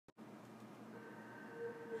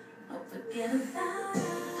forget about it.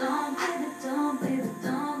 Don't, baby, don't, baby,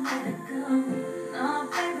 don't let it go. No,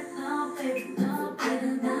 baby, no, baby, don't forget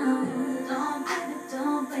about it. Don't, baby,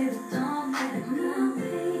 don't, baby, don't let it go,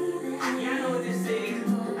 baby. Y'all know what this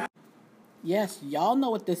is? Yes, y'all know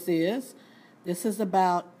what this is. This is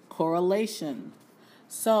about correlation.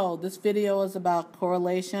 So this video is about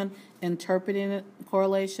correlation, interpreting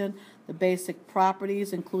correlation, the basic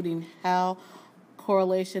properties, including how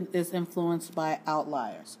correlation is influenced by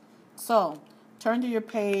outliers. So turn to your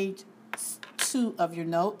page 2 of your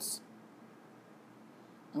notes,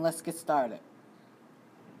 and let's get started.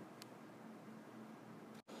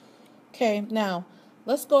 Okay, now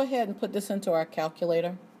let's go ahead and put this into our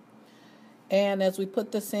calculator. And as we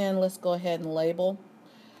put this in, let's go ahead and label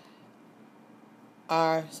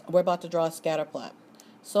we're about to draw a scatter plot.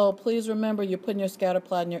 So please remember, you're putting your scatter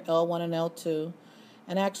plot in your L1 and L2.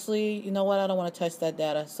 And actually, you know what? I don't want to touch that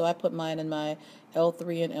data. So I put mine in my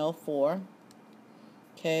L3 and L4.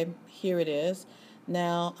 Okay, here it is.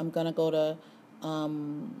 Now I'm going to go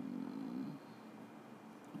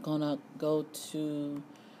to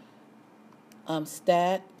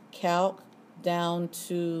Stat, Calc, down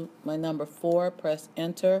to my number 4, press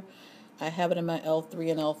enter. I have it in my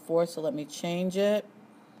L3 and L4, so let me change it.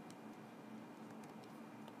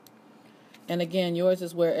 And again, yours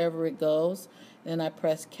is wherever it goes. Then I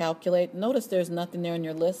press calculate. Notice there's nothing there in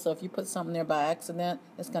your list, so if you put something there by accident,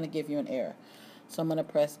 it's going to give you an error. So I'm going to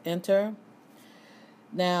press enter.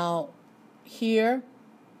 Now, here,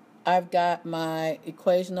 I've got my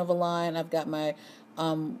equation of a line. I've got my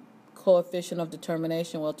coefficient of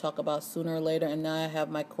determination we'll talk about sooner or later, and now I have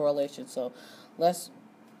my correlation. So let's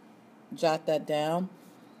jot that down.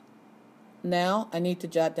 Now I need to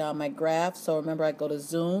jot down my graph. So remember, I go to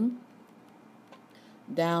zoom,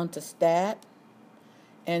 down to stat,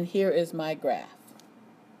 and here is my graph.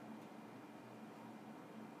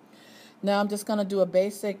 Now I'm just going to do a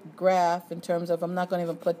basic graph in terms of, I'm not going to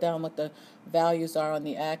even put down what the values are on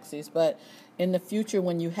the axes, but in the future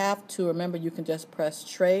when you have to, remember you can just press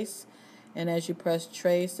trace, and as you press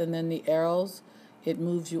trace and then the arrows, it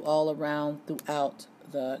moves you all around throughout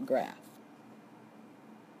the graph.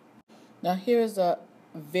 Now here's a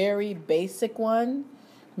very basic one,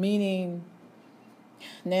 meaning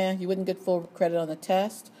you wouldn't get full credit on the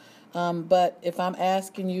test. But if I'm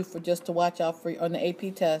asking you for just to watch out for on the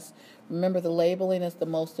AP test, remember the labeling is the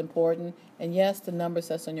most important. And yes, the number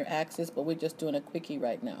sets on your axis, but we're just doing a quickie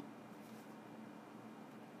right now.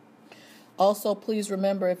 Also, please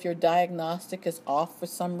remember, if your diagnostic is off for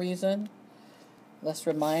some reason, let's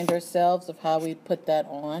remind ourselves of how we put that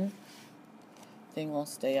on. Thing won't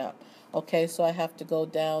stay up. Okay, so I have to go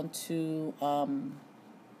down to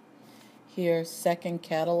here, second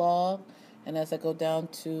catalog. And as I go down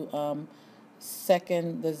to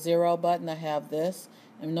the 0 button, I have this.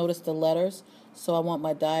 And notice the letters. So I want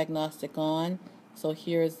my diagnostic on. So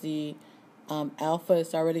here's the alpha.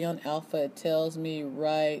 It's already on alpha. It tells me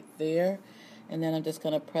right there. And then I'm just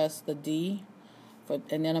going to press the D.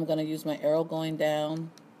 And then I'm going to use my arrow going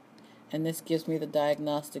down. And this gives me the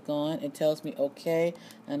diagnostic on. It tells me OK.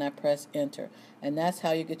 And I press enter. And that's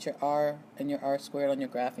how you get your R and your R squared on your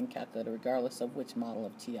graphing calculator, regardless of which model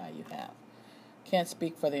of TI you have. Can't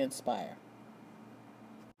speak for the Inspire.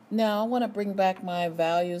 Now I want to bring back my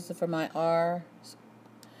values for my R.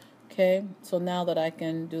 Okay, so now that I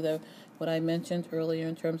can do what I mentioned earlier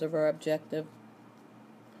in terms of our objective.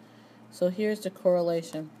 So here's the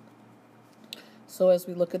correlation. So as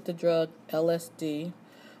we look at the drug LSD,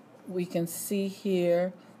 we can see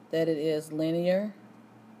here that it is linear,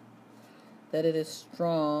 that it is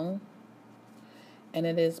strong, and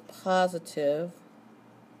it is positive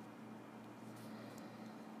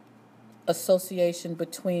association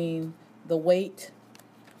between the weight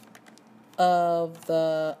of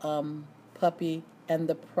the puppy and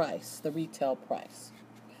the price, the retail price.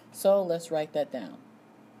 So let's write that down.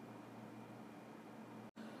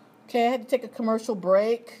 Okay, I had to take a commercial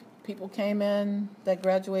break. People came in that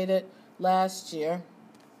graduated last year.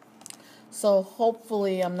 So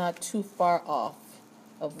hopefully I'm not too far off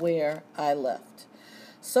of where I left.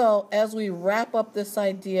 So as we wrap up this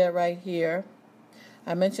idea right here,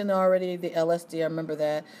 I mentioned already the LSD, I remember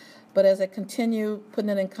that. But as I continue putting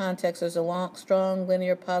it in context, there's a strong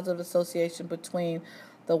linear positive association between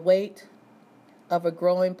the weight of a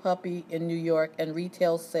growing puppy in New York and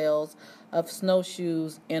retail sales of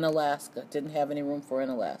snowshoes in Alaska. Didn't have any room for in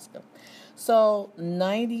Alaska. So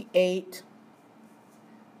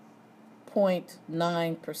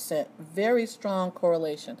 98.9%. Very strong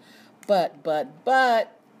correlation. But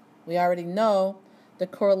we already know the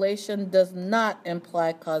correlation does not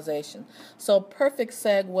imply causation. So perfect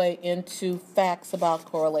segue into facts about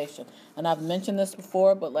correlation. And I've mentioned this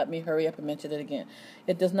before, but let me hurry up and mention it again.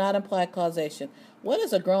 It does not imply causation. What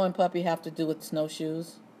does a growing puppy have to do with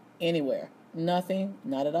snowshoes? Anywhere. Nothing.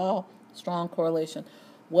 Not at all. Strong correlation.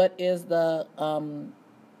 What is the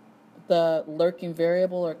lurking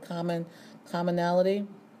variable or commonality?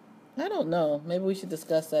 I don't know. Maybe we should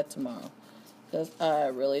discuss that tomorrow, because I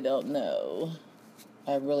really don't know.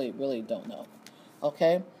 I really, really don't know.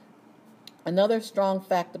 Okay? Another strong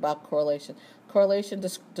fact about correlation. Correlation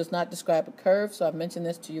does not describe a curve, so I've mentioned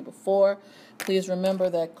this to you before. Please remember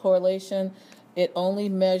that correlation, it only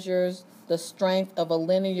measures the strength of a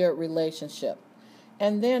linear relationship.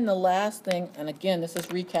 And then the last thing, and again, this is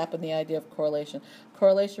recapping the idea of correlation.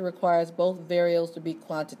 Correlation requires both variables to be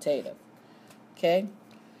quantitative. Okay?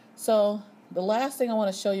 So the last thing I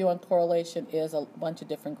want to show you on correlation is a bunch of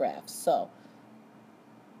different graphs. So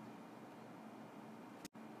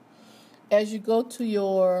as you go to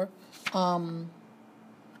your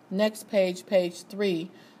next page, page 3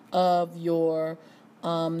 of your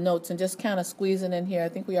notes, and just kind of squeezing in here. I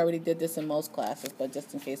think we already did this in most classes, but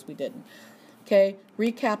just in case we didn't. Okay,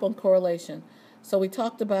 recap on correlation. So we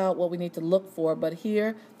talked about what we need to look for, but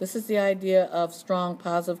here, this is the idea of strong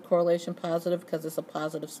positive correlation, positive because it's a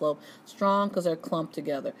positive slope, strong because they're clumped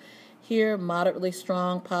together. Here, moderately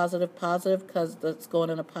strong, positive because it's going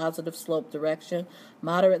in a positive slope direction,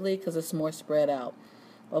 moderately because it's more spread out.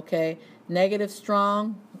 Okay, negative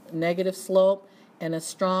strong, negative slope, and it's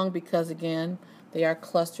strong because, again, they are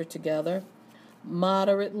clustered together.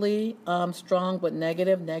 Moderately strong but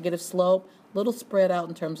negative slope, little spread out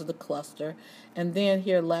in terms of the cluster. And then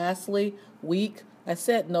here lastly, weak. I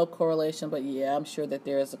said no correlation, but yeah, I'm sure that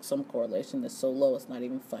there is some correlation that's so low it's not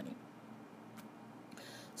even funny.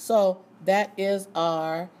 So that is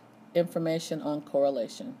our information on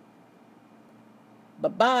correlation.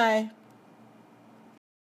 Bye-bye.